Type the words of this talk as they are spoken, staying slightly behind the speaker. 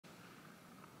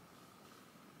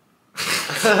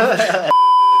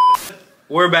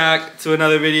We're back to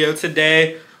another video.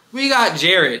 Today, we got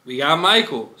Jared. We got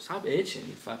Michael. Stop itching,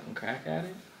 you fucking crack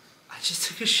addict. I just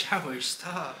took a shower,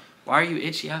 stop. Why are you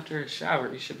itchy after a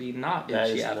shower? You should be not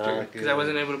itchy after. Because I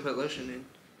wasn't able to put lotion in.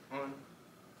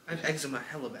 I have eczema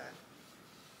hella bad.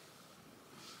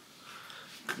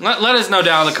 Let us know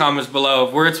down in the comments below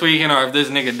if we're tweaking or if this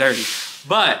nigga dirty.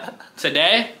 But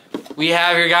today, we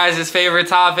have your guys' favorite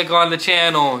topic on the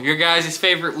channel. Your guys'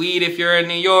 favorite weed if you're in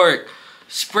New York.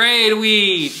 Sprayed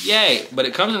weed. Yay. But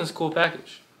it comes in this cool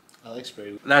package. I like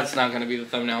sprayed weed. That's not going to be the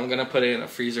thumbnail. I'm going to put it in a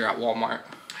freezer at Walmart.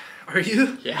 Are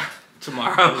you? Yeah,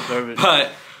 tomorrow.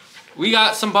 But we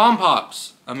got some Bomb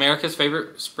Pops. America's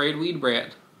favorite sprayed weed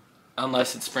brand.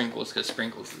 Unless it's Sprinkles, because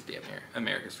Sprinkles is damn near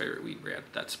America's favorite weed brand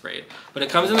that's sprayed. But it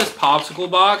comes in this popsicle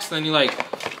box, then you like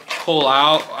pull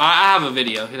out. I have a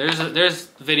video. There's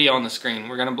a video on the screen.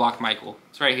 We're gonna block Michael.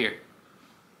 It's right here.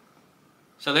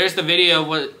 So there's the video of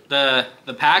what the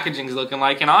packaging's looking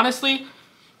like, and honestly,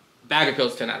 Bag of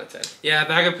Pills 10 out of 10. Yeah,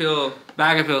 Bag of Pills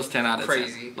 10 out of 10.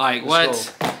 Crazy. Like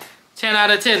what? 10 out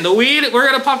of 10. The weed. We're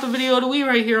gonna pop the video of the weed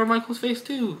right here on Michael's face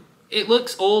too. It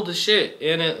looks old as shit,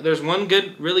 and there's one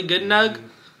really good nug.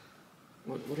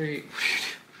 What are you?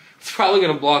 It's probably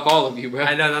gonna block all of you, bro.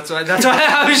 I know, that's why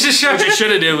I was just trying. What you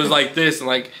should have did was like this and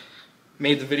like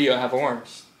made the video have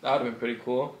arms. That would have been pretty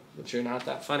cool. But you're not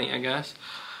that funny, I guess.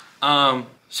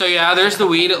 So yeah, there's the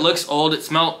weed. It looks old. It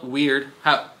smelled weird.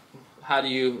 How do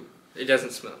you? It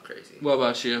doesn't smell crazy. What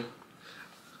about you?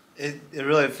 It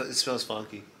smells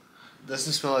funky.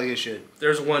 Doesn't smell like it should.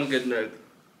 There's one good nug.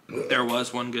 There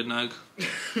was one good nug.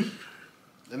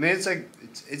 I mean, it's like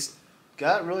it's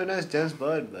got really nice dense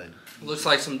bud, but looks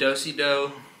like some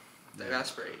Do-si-do that got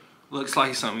sprayed. Looks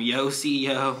like some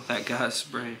Yo-si-yo that got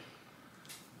sprayed.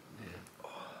 Yeah,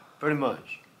 pretty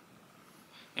much.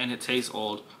 And it tastes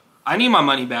old. I need my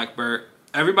money back, Bert.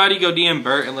 Everybody go DM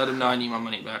Bert and let him know I need my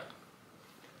money back.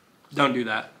 Don't do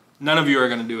that. None of you are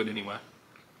gonna do it anyway.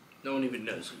 No one even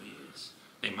knows who he is.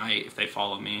 They might if they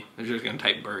follow me. They're just gonna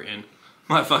type Bert in.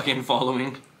 My fucking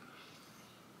following.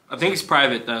 I think it's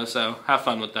private though, so have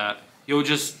fun with that. You'll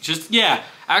just yeah.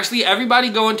 Actually, everybody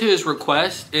go into his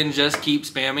request and just keep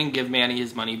spamming. Give Manny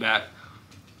his money back.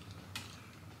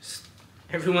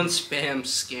 Everyone spam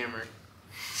scammer.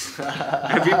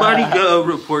 Everybody go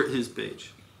report his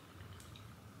page.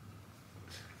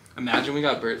 Imagine we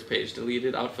got Bert's page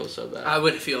deleted. I'd feel so bad. I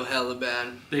would feel hella bad.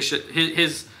 They should.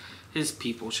 His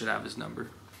people should have his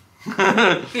number.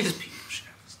 His people should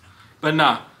have his number. But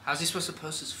nah. How's he supposed to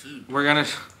post his food? We're gonna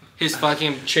his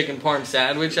fucking chicken parm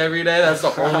sandwich every day. That's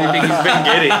the only thing he's been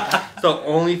getting. It's the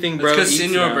only thing bro eats. Because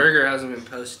Senor Burger hasn't been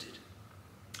posted.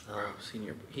 Bro,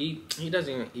 Senor, he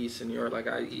doesn't even eat Senor like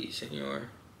I eat Senor.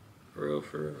 For real,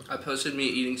 for real. I posted me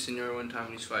eating Senor one time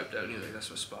and he swiped out and he was like,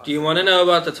 that's my spot. Do you want to know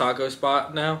about the taco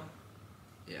spot now?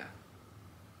 Yeah.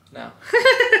 No.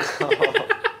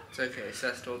 It's okay.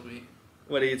 Seth told me.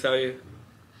 What did he tell you?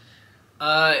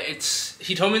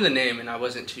 He told me the name and I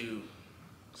wasn't too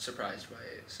surprised by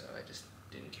it, so I just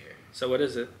didn't care. So what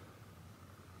is it?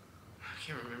 I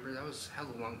can't remember. That was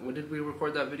hella long. When did we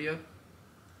record that video?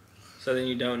 So then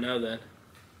you don't know then.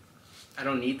 I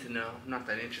don't need to know. I'm not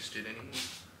that interested anymore.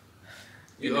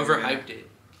 You never overhyped it.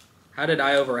 How did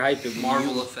I overhype it?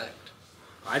 Marvel effect.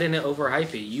 I didn't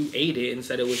overhype it. You ate it and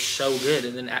said it was so good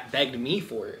and then begged me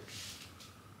for it.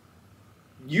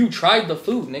 You tried the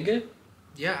food, nigga.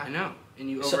 Yeah, I know. And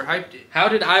you overhyped it. How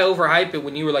did I overhype it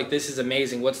when you were like, this is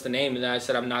amazing, what's the name? And then I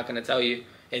said, I'm not going to tell you.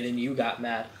 And then you got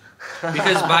mad.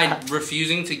 Because by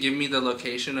refusing to give me the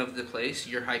location of the place,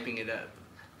 you're hyping it up.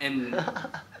 And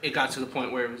it got to the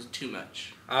point where it was too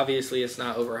much. Obviously, it's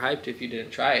not overhyped if you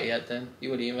didn't try it yet, then. You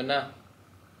wouldn't even know.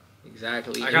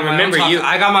 Exactly. I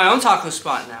got my own taco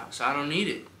spot now, so I don't need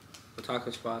it. The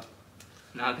taco spot.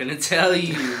 Not gonna tell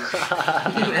you.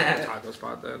 Taco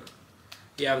spot, then.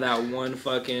 You have that one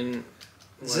fucking...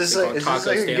 Is this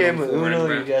like a game of Uno?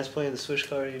 You guys playing the switch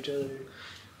card at each other?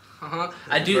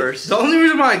 I do. The only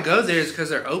reason why I go there is because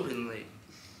they're open late.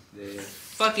 Yeah.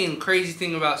 Fucking crazy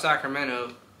thing about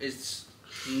Sacramento is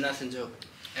nothing's open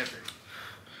ever.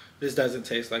 This doesn't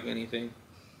taste like anything.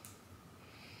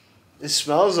 It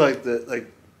smells like the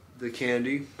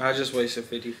candy. I just wasted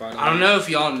 $55. I don't know if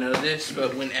y'all know this,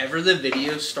 but whenever the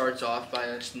video starts off by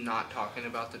us not talking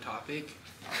about the topic,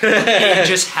 it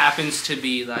just happens to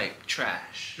be like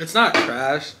trash. It's not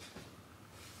trash.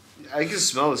 I can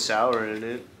smell the sour in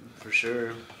it, for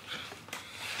sure.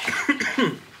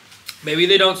 Maybe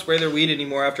they don't spray their weed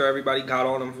anymore after everybody got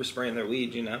on them for spraying their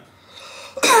weed, you know?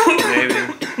 Maybe.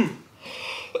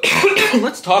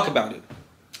 Let's talk about it.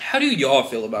 How do y'all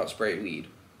feel about sprayed weed?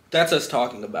 That's us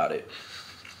talking about it.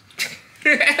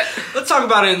 Let's talk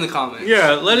about it in the comments.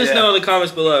 Yeah, let us know in the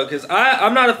comments below, because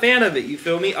I'm not a fan of it, you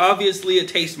feel me? Obviously, it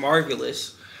tastes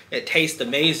marvelous. It tastes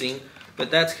amazing,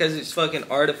 but that's because it's fucking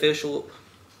artificial.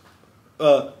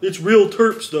 It's real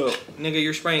terps, though. Nigga,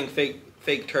 you're spraying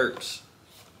fake terps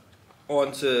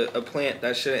onto a plant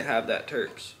that shouldn't have that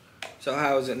terps. So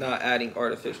how is it not adding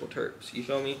artificial terps? You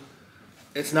feel me?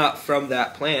 It's not from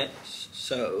that plant,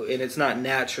 so, and it's not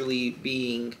naturally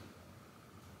being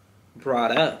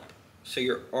brought up. So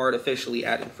you're artificially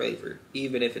adding flavor,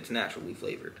 even if it's naturally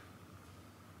flavored.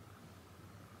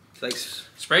 It's like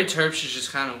sprayed terps is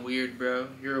just kind of weird, bro.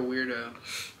 You're a weirdo.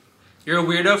 You're a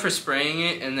weirdo for spraying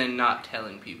it and then not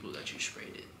telling people that you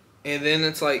sprayed it. And then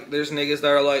it's like, there's niggas that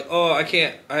are like, oh,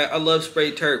 I love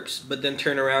sprayed terps, but then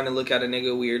turn around and look at a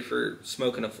nigga weird for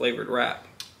smoking a flavored wrap.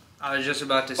 I was just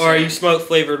about to say. Or you smoke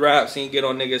flavored wraps and you get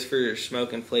on niggas for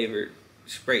smoking flavored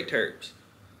sprayed terps.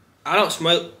 I don't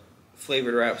smoke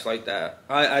flavored wraps like that.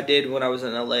 I did when I was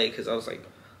in LA because I was like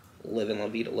living La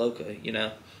Vida Loca, you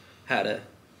know, had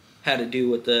to do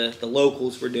what the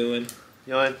locals were doing.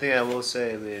 The only thing I will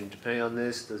say, I mean, depending on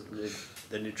this,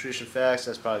 the nutrition facts,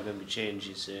 that's probably going to be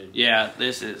changing soon. Yeah,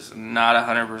 this is not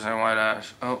 100% white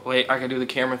ash. Oh wait, I can do the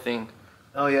camera thing.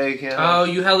 Oh yeah, you can. Oh,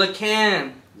 you hella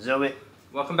can. Zoom it.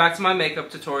 Welcome back to my makeup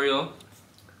tutorial.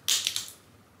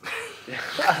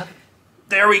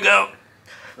 There we go.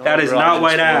 That is not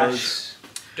white ash.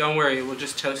 Don't worry, we'll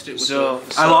just toast it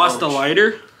with I lost the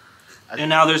lighter, and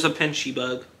now there's a pinchy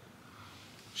bug.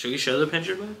 Should we show the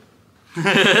pincher bug?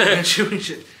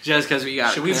 Just because we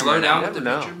got. Should we slow down with the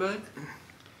pincher bug?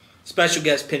 Special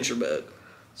guest pincher bug.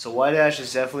 So white ash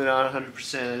is definitely not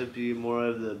 100%. It'd be more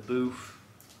of the booth,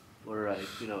 or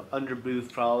under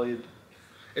booth probably.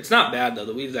 It's not bad though.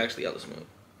 The weed is actually yellow smooth.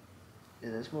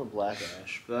 Yeah, that's more black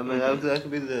ash. But I mean, that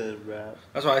could be the wrap.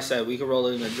 That's why I said we could roll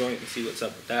it in a joint and see what's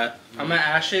up with that. I'm gonna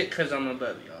ash it because I'm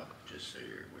above y'all. Just so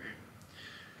you're aware.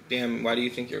 Damn, why do you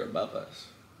think you're above us?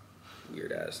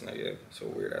 Weird ass nigga. So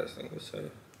weird ass thing to say.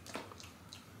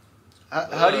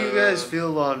 How do you guys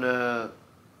feel on the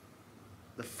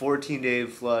 14-day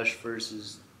flush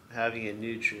versus having it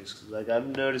nutrients? 'Cause, like,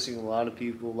 I'm noticing a lot of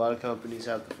people, a lot of companies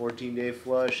have the 14-day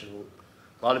flush, and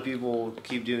a lot of people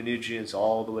keep doing nutrients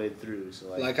all the way through. So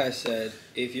like I said,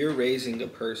 if you're raising a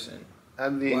person, I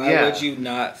mean, why would you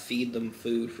not feed them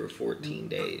food for 14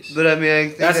 days? But I mean, I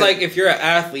think that's like if you're an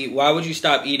athlete, why would you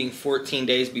stop eating 14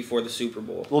 days before the Super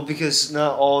Bowl? Well, because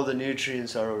not all the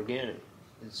nutrients are organic.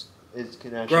 It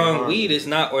can actually growing weed is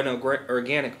not an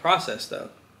organic process, though.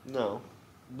 No,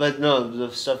 but no,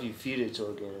 the stuff you feed it's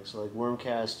organic. So like worm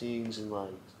castings and like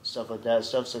stuff like that,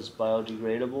 stuff that's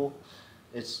biodegradable.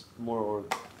 It's more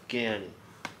organic.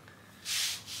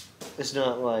 It's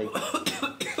not like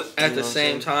at the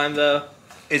same time though.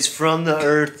 It's from the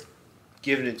earth,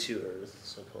 giving it to earth,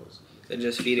 supposedly. They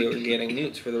just feed it organic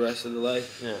newts for the rest of the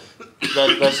life. Yeah,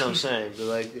 that's what I'm saying. But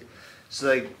like, so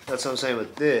like that's what I'm saying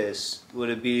with this. Would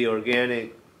it be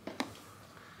organic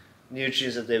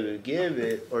nutrients that they would give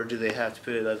it, or do they have to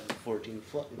put it at the 14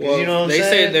 flush? Well, you know what I'm they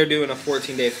saying? say they're doing a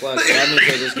 14-day flush. So that means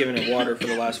they're just giving it water for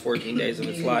the last 14 days of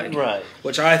its life. Right.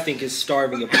 Which I think is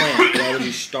starving a plant. Why would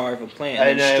you starve a plant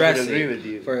and I stress would agree it with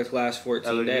you. for its last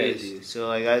 14 days? Agree with you. So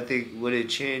like, I think would it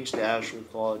change the actual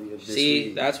quality of this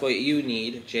weed? That's what you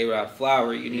need, J-Rod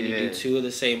flower. You need to do 2 of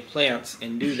the same plants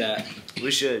and do that. We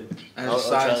should. As a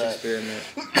science experiment.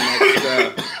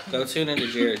 Next, go tune into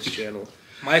Jared's channel.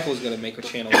 Michael's gonna make a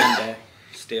channel one day.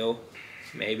 Still,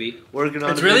 maybe. Working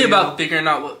on it's really about figuring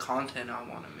out what content I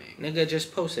want to make. Nigga,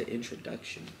 just post an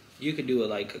introduction. You could do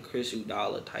a Chris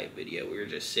Udala type video where you're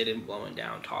just sitting, blowing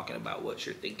down, talking about what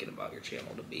you're thinking about your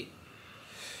channel to be.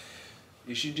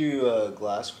 You should do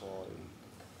glass quality.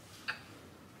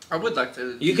 I would like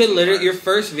to. You could literally, your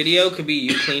first video could be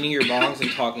you cleaning your bongs and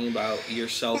talking about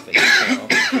yourself and your channel.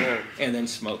 Yeah. And then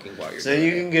smoking while you're So doing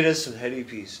you it. can get us some heady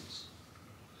pieces.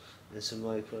 And some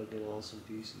fucking awesome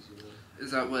pieces,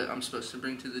 Is that what I'm supposed to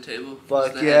bring to the table?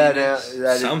 Fuck the yeah, headiness?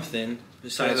 now Something in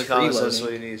besides the comments, that's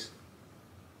what freeloading. he needs.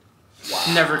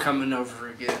 Wow. Never coming over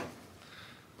again.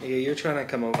 Yeah, you're trying to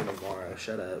come over tomorrow.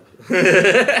 Shut up.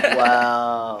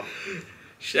 Wow.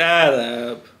 Shut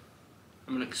up.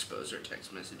 I'm gonna expose our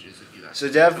text messages if you ask.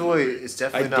 So definitely, it's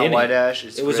definitely not didn't. white ash.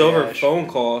 It's It was gray over ash. a phone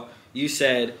call. You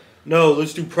said, no,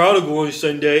 let's do Prodigal on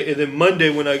Sunday, and then Monday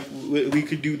when we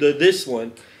could do this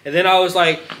one. And then I was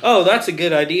like, oh, that's a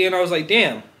good idea. And I was like,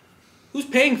 damn, who's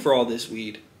paying for all this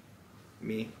weed?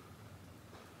 Me.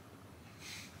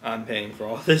 I'm paying for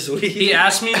all this weed. He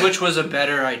asked me which was a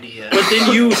better idea. But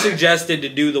then you suggested to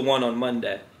do the one on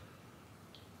Monday.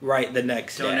 Right, the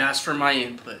next day. Don't ask for my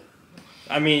input.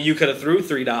 I mean, you could have threw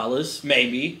 $3,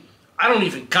 maybe. I don't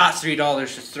even got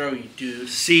 $3 to throw you, dude.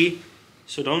 See?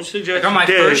 So don't I suggest. got my you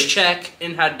did. first check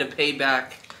and had to pay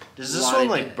back. Does this lot one of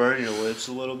like debt. burn your lips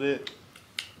a little bit?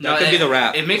 That could be the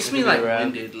wrap. It makes It me could be like the wrap.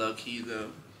 winded, low key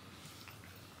though.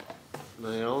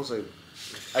 Like, almost like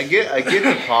I get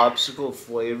the popsicle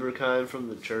flavor kind from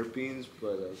the terpenes,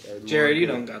 but like, Jared, you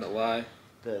don't gotta lie.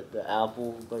 the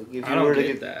apple. Like if I you were don't to get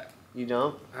get that. you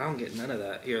don't. I don't get none of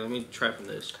that. Here, let me try from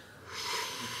this.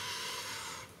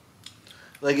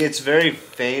 Like it's very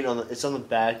faint on the. It's on the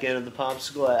back end of the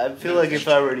popsicle. I feel like if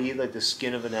I were to eat like the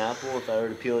skin of an apple, if I were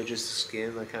to peel it just the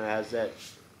skin, like kind of has that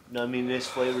numminess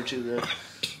flavor to the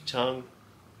tongue.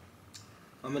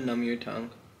 I'm gonna numb your tongue.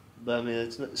 But I mean,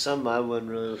 it's not, something I wouldn't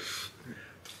really.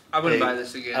 I wouldn't Hey, buy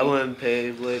this again. I wouldn't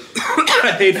pay with.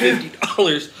 I paid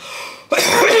 $50.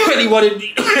 And he wanted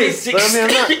me to pay $60. But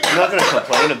I mean, I'm not gonna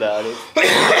complain about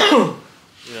it.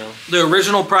 You know. The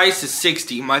original price is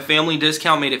 $60. My family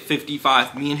discount made it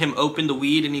 $55. Me and him opened the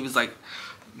weed, and he was like,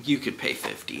 "You could pay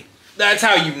 $50." That's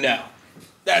how you know.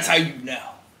 That's how you know.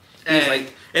 He was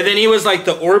like, and then he was like,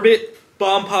 "The Orbit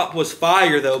Bomb Pop was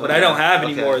fire though, but I don't have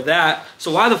any Okay. more of that.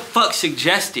 So why the fuck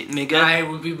suggest it, nigga?" I hate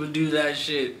when people do that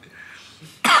shit.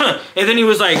 And then he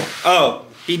was like, "Oh,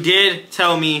 he did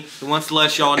tell me. He wants to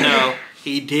let y'all know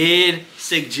he did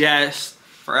suggest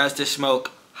for us to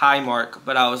smoke Highmark,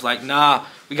 but I was like, nah,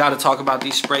 we got to talk about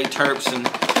these spray terps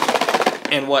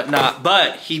and whatnot."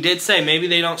 But he did say maybe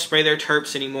they don't spray their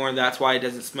terps anymore, and that's why it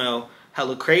doesn't smell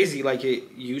hella crazy like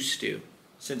it used to,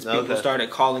 since people Okay. started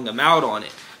calling them out on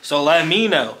it. So let me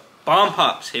know. Bomb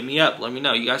Pops, hit me up. Let me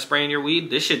know. You guys spraying your weed?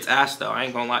 This shit's ass though. I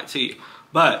ain't gonna lie to you.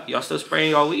 But y'all still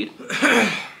spraying y'all weed?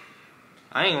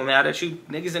 I ain't gonna mad at you.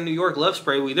 Niggas in New York love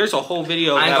spray weed. There's a whole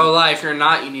video. I ain't that- gonna lie, if you're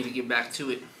not, you need to get back to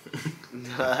it.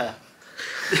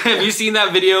 Have you seen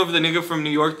that video of the nigga from New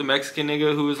York, the Mexican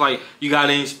nigga, who was like, "You got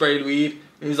any sprayed weed?"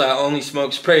 And he's like, "I only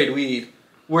smoke sprayed weed."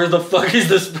 Where the fuck is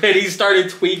the spray? He started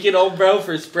tweaking, oh bro,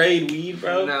 for sprayed weed,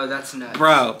 bro. No, that's nuts.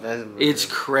 Bro, That's it's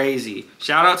crazy.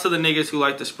 Shout out to the niggas who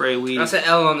like to spray weed. That's an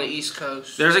L on the East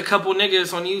Coast. There's a couple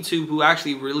niggas on YouTube who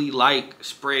actually really like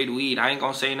sprayed weed. I ain't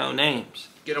gonna say no names,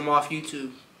 Get them off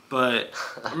YouTube. but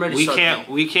I'm ready to we start can't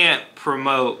we can't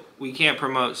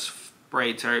promote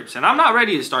spray terps, and I'm not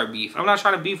ready to start beef. I'm not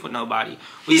trying to beef with nobody.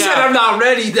 He said I'm not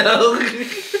ready though.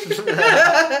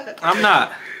 I'm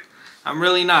not. I'm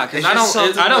really not, because It's I just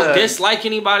don't something dislike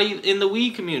anybody in the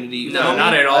weed community. You No, feel me?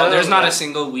 not at I all. don't There's not know. a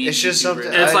single weed. It's just YouTuber.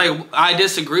 something- It's like I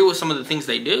disagree with some of the things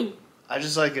they do. I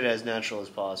just like it as natural as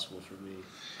possible for me.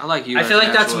 I like you. I as feel like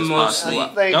that's natural as mostly-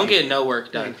 possible. Thank Don't you. get no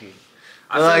work done. Thank you.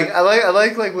 I I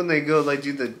like when they go like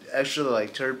do the extra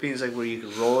like terpenes, like where you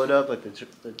can roll it up like the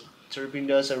terpene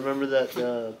dust. I remember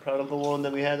that prodigal one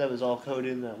that we had that was all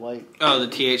coated in that white. Oh, the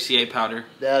THCA powder.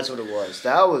 That's what it was.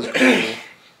 That was cool.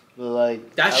 But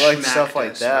like That I like smacked stuff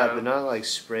like us, that, bro. but not like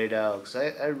sprayed out. Cause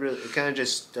I really it kind of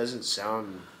just doesn't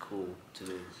sound cool to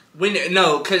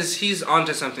me. Cause he's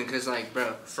onto something. Cause like,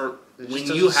 bro, for It just when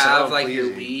doesn't you have sound like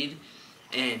your pleasing. weed,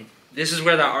 and this is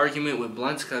where the argument with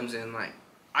blunts comes in. Like,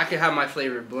 I could have my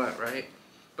flavored blunt, right?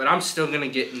 But I'm still gonna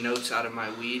get notes out of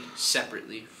my weed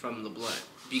separately from the blunt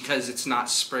because it's not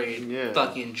sprayed, Yeah.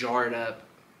 fucking jarred up,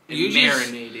 and You just,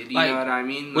 marinated. You like, know what I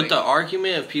mean? With Like, the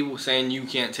argument of people saying you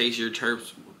can't taste your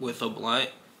terps with a blunt,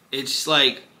 it's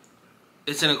like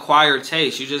it's an acquired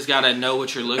taste. You just gotta know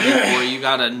what you're looking for. You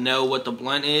gotta know what the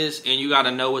blunt is, and you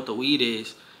gotta know what the weed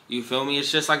is. You feel me?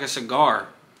 It's just like a cigar.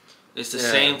 It's the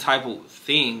Yeah. same type of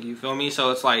thing. You feel me?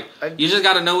 So it's like I- you just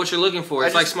gotta know what you're looking for. I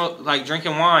It's just- like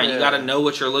drinking wine. You Yeah. gotta know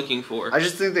what you're looking for. I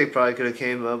just think they probably could have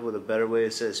came up with a better way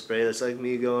to say spray. That's like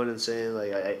me going and saying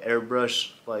like I airbrush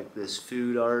like this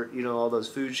food art, you know, all those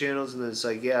food channels, and then it's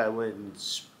like I went and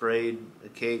sprayed a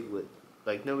cake with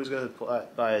like nobody's gonna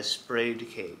buy a sprayed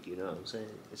cake. You know what I'm saying?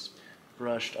 It's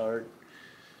brushed art.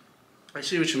 I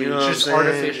see what you You mean. know It's what just I'm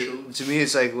saying? artificial. To me,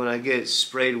 it's like when I get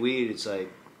sprayed weed, it's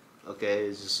like okay,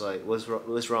 it's just like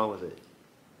what's wrong with it?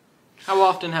 How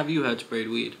often have you had sprayed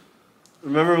weed?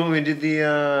 Remember when we did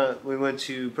the we went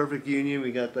to Perfect Union?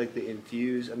 We got like the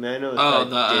infused. I mean, I know it's Oh,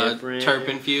 probably the different. terp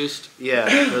infused. Yeah,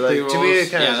 but like to me, Pre-rolls?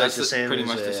 it kind of yeah, is like that's the same. pretty as,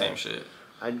 much the same shit.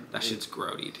 I, That shit's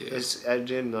grody too. I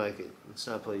didn't like it. It's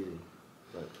not pleasing,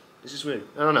 but it's just weird.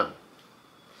 I don't know.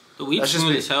 The weed's that's just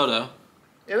smooth me. as hell though.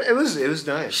 It was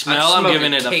nice. Smell, I'm smoked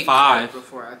giving it a tape 5.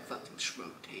 before I fucking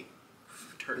smoked tape.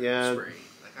 Turkey Yeah. spray.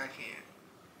 Like, I can't.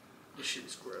 This shit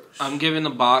is gross. I'm giving the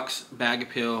box bag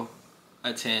appeal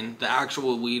a 10. The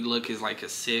actual weed look is like a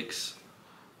 6.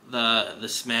 The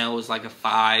smell is like a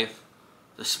 5.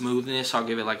 The smoothness, I'll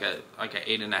give it like a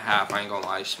 8.5. I ain't gonna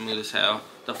lie, smooth as hell.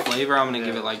 The flavor, I'm gonna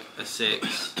give it like a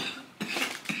 6.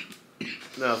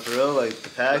 No, for real, like the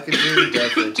packaging,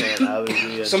 definitely 10. I would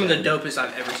agree. Some of the 10. dopest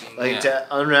I've ever seen. Like Yeah. to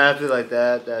unwrap it like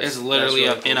that. It's literally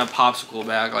that's really in a popsicle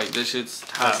bag. Like this shit's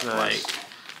tough. That's nice. Like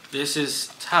this is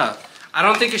tough. I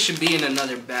don't think it should be in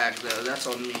another bag though. That's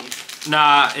on me.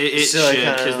 Nah, it Still, should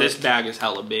kinda- because this bag is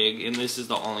hella big, and this is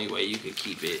the only way you could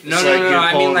keep it. No, It's no, like no, you're no.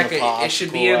 I mean, pulling like the it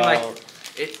should be in popsicle like out.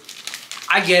 it.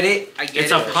 I get it. I get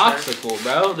It's it. a for sure. popsicle,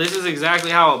 bro. This is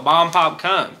exactly how a bomb pop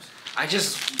comes. I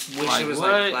just wish Like it was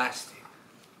what? like plastic,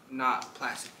 not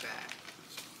plastic bag.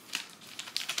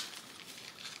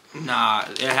 Nah,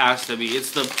 it has to be.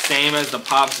 It's the same as the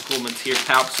popsicle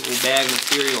bag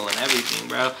material and everything,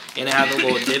 bro. And it has a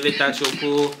little divot that you'll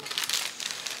pull.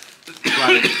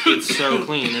 Like it's so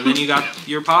clean, and then you got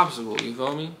your popsicle. You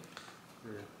feel me?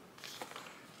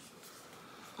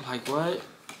 Like what?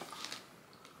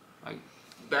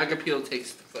 Bag Appeal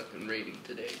takes the fucking rating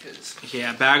today because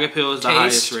Yeah, Bag of Pills is the Taste.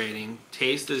 highest rating.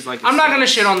 Taste is like. I'm not gonna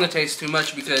shit on the taste too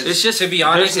much because It's just to be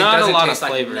honest, there's not it doesn't a lot of taste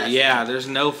like flavor. nothing. Yeah, there's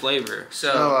no flavor. Not a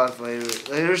So lot of flavor. Like,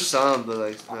 there's some, but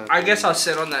like. Not I guess flavor. I'll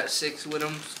sit on that 6 with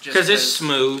them Because it's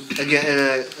smooth.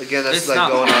 Again, again, that's It's like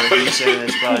not going hard. on a decent.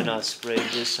 It's probably not sprayed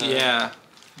this time. Yeah,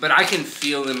 But I can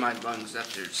feel in my lungs that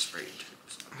they're sprayed.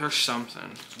 there's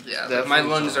something. Yeah, Definitely my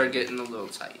lungs something. are getting a little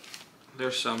tight.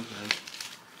 There's something.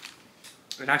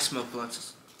 And I smoke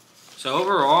blunts. So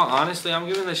overall, honestly, I'm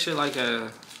giving this shit like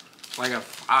a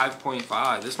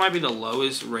 5.5. This might be the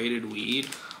lowest rated weed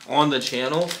on the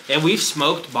channel. And we've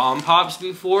smoked bomb pops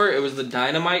before. It was the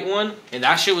dynamite one, and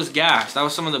that shit was gas. That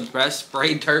was some of the best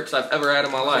sprayed terps I've ever had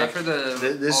in my Was that life. for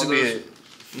the This all would be those- it.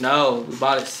 No, we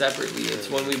bought it separately. It's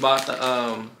when we bought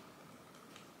the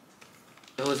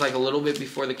It was like a little bit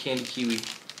before the candy kiwi.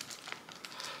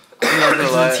 I'm not gonna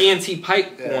lie. It's the TNT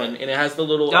pipe Yeah. one, and it has the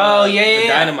little Oh, yeah, the yeah, yeah.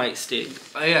 dynamite stick.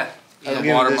 Oh yeah. Yeah, I'm giving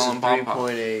this a watermelon bomb pop.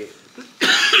 3.8.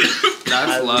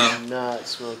 That's I low. would not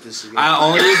smoke this again.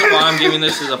 Only reason why I'm giving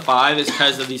this as a 5 is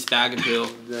because of these Bag of Pill.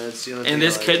 That's the only And thing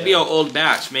this I could like be an about old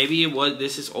batch. Maybe it was.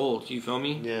 This is old. You feel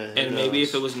me? Yeah, who And maybe knows?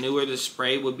 if it was newer, the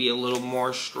spray would be a little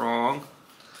more strong.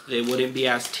 It wouldn't be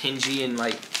as tingy and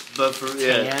like But for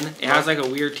tan. It has like a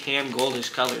weird tan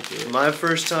goldish color to it. my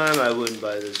first time, I wouldn't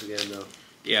buy this again though.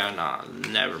 Yeah, nah,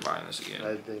 never buying this again.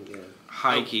 I think yeah.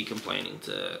 High key complaining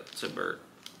to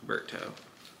Berto.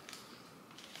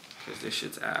 Because this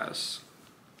shit's ass.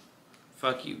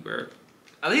 Fuck you, Bert.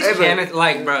 At least Hey, but- Canna,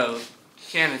 like bro,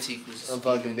 Canatique was I'm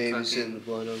fucking even babysitting the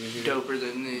blunt over here. doper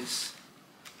than this.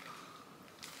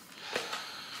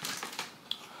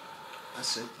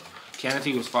 That's it.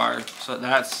 Canopy was fire. So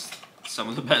that's some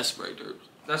of the best spray terps.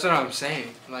 That's what I'm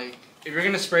saying. Like, if you're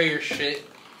gonna spray your shit,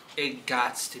 it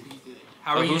gots to be good.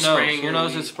 How But are who you knows? spraying Who your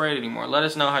knows weed? it's sprayed anymore? Let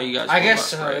us know how you guys I feel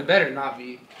guess about so. spray. It better not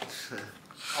be.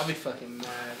 I'll be fucking mad.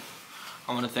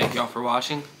 I want to thank y'all for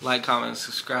watching. Like, comment, and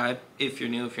subscribe. If you're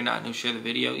new, if you're not new, share the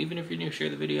video. Even if you're new, share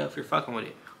the video if you're fucking with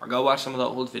it. Or go watch some of the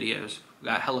old videos. We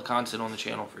got hella content on the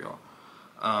channel for y'all.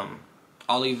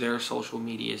 I'll leave their social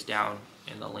medias down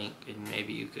in the link, and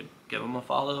maybe you could give them a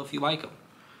follow if you like them.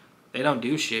 They don't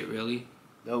do shit, really.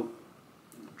 Nope.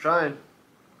 I'm trying.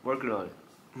 Working on it.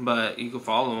 But you can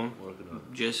follow them. Working on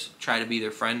it. Just try to be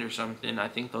their friend or something. I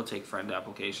think they'll take friend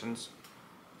applications.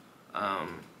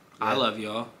 I love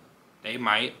y'all. They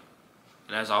might.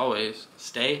 And as always,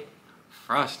 stay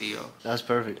frosty, yo. That's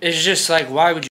perfect. It's just like, why would you?